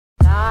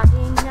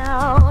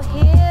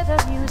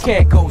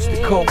can't ghost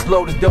the coke,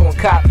 blow the dough and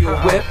cop you a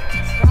whip.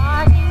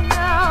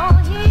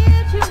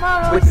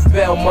 With the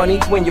bail money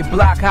when your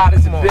block hot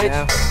as a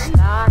bitch.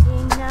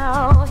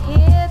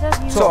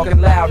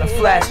 Talking loud and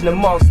flashing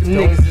amongst the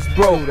niggas that's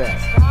broke.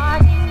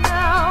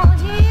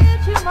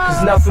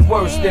 Cause nothing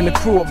worse than the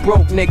crew of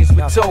broke niggas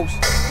with toast.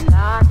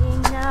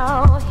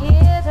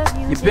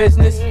 Your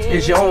business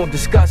is your own,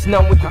 discuss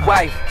none with the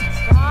wife.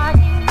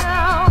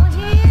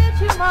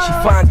 She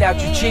find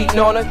out you cheating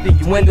on her, then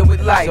you end up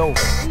with life.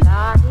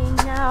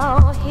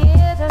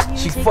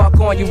 She fuck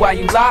on you while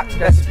you locked,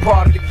 that's a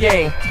part of the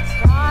game.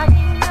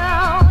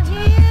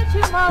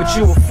 But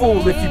you a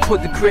fool if you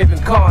put the crib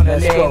in corner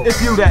name.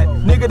 If you that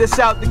nigga that's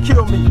out to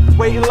kill me,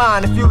 wait in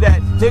line. If you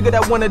that nigga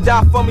that wanna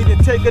die for me, then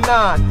take a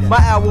 9. My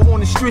hour on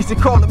the streets, they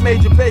call it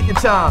major bacon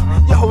time.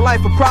 Your whole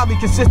life will probably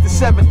consist of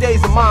 7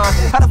 days of mine.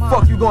 How the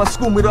fuck you gonna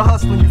school me to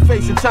hustle when you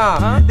facing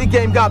time? The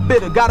game got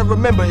bitter, gotta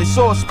remember it's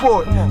all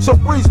sport. So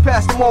breeze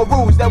past them all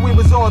rules that we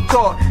was all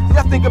taught.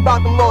 Y'all think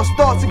about them lost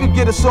thoughts, it could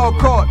get us all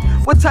caught.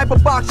 What type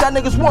of box y'all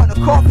niggas want? A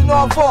coffin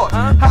or a vault?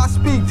 High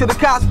speed to the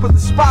cops, put the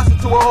spots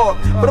into a hawk.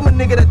 But I'm a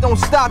nigga that don't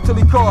stop till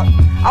he caught.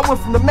 I went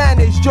from the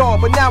mayonnaise jar,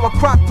 but now I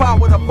crock pot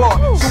what I bought.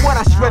 So when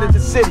I shredded the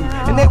city,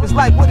 and they was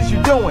like, what is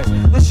you doing?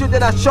 The shit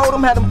that I showed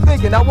them had them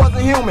thinking I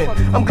wasn't human.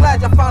 I'm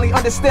glad y'all finally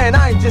understand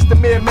I ain't just a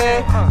mere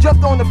man.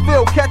 Jumped on the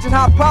field, catching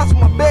hot pots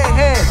with my bare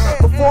hands.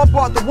 Before I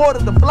bought the water,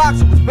 the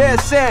blocks, it was bare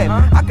sand.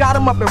 I got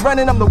them up and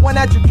running, I'm the one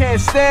that you can't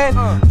stand.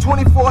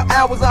 24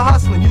 hours of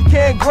hustling, you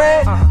can't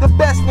grant. The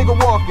best nigga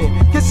walking,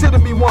 consider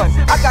me one.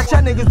 I got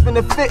y'all niggas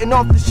benefiting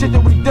off the shit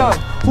that we done.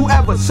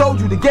 Whoever sold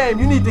you the game,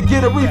 you need to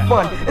get a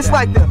refund. It's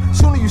like the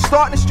sooner you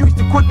start in the streets,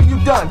 the quicker you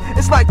done.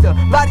 It's like the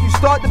lighter you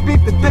start the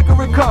beef, the thicker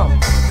it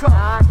comes.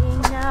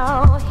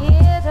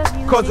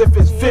 Cause if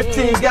it's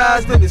 15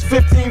 guys, then it's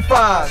 15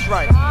 fives.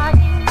 Right.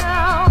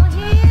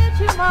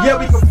 Yeah,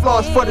 we can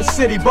floss for the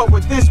city, but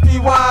would this be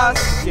wise?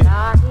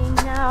 Yeah.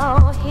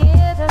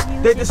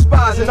 They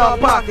despising our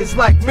pockets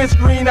like Miss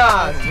Green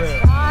Eyes.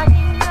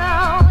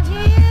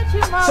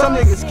 Some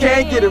niggas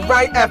can't get it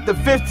right after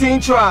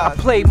 15 tries. I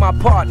played my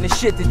part in the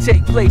shit that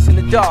take place in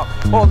the dark.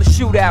 All the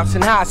shootouts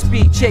and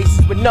high-speed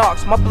chases with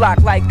knocks. My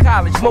block like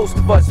college, most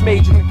of us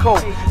major in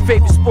coke.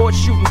 Favorite sport,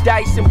 shooting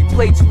dice, and we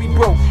played till we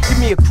broke. Give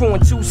me a crew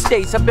in 2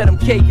 states, I bet I'm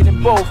caking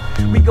in both.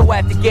 We go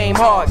at the game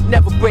hard,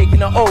 never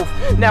breaking an oath.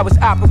 Now it's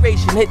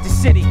operation, hit the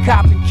city,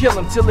 cop and kill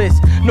him till it's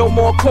no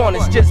more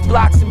corners, just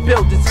blocks and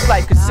buildings. This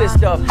life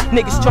consists of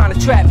niggas trying to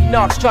trap me,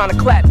 knocks trying to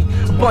clap me.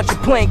 A bunch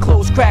of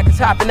plainclothes crackers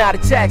hopping out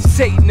of taxis,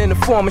 Satan in the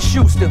form of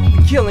Schuster.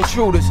 We kill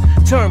intruders,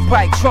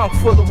 turnpike trunk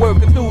full of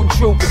work and looting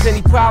troopers.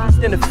 Any problems,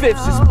 then the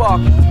fifths is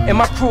sparking. And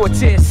my crew will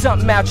tear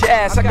something out your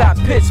ass. I got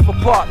pits for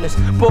partners.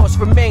 Boss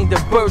remainder,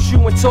 burst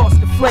you and toss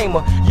the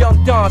flamer.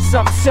 Young Don,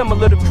 something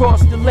similar to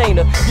Cross the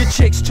Laner. Your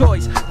chick's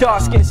choice,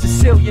 dark skin to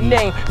seal your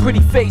name. Pretty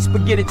face,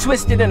 but get it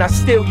twisted and I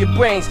steal your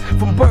brains.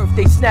 From birth,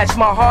 they snatch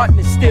my heart and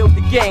it steal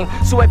the game.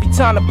 So every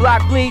time the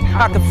block bleed,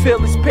 I can feel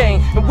his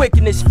pain. And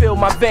wickedness fill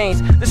my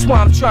veins. That's why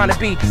I'm trying to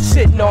be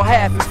sitting on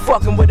half and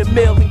fucking with a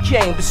million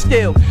cane. But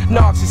still,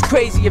 Knox is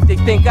crazy if they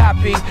think I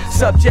be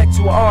subject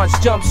to an orange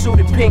jumpsuit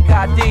and pink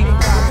ID.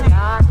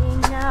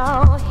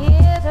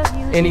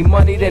 Any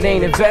money that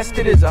ain't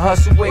invested is a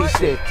hustle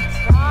wasted.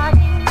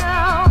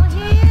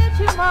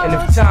 And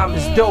if time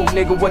is dope,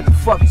 nigga, what the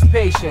fuck is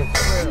patience?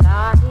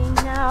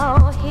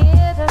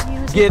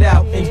 Get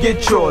out and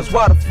get yours,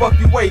 why the fuck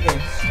you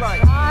waiting?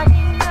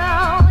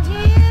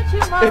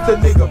 If the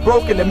nigga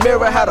broke in the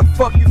mirror, how the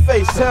fuck you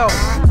face him?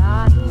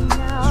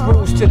 There's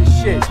rules to the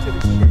shit.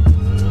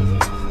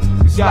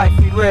 It's life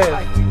we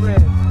live.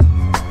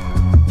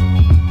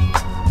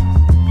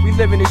 We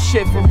living this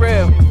shit for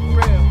real.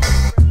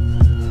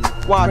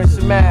 Watch Prince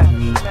of Math,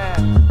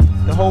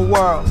 the whole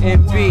world.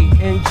 NB,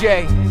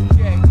 NJ,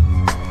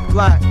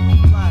 Black.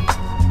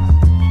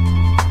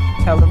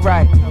 hella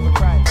right.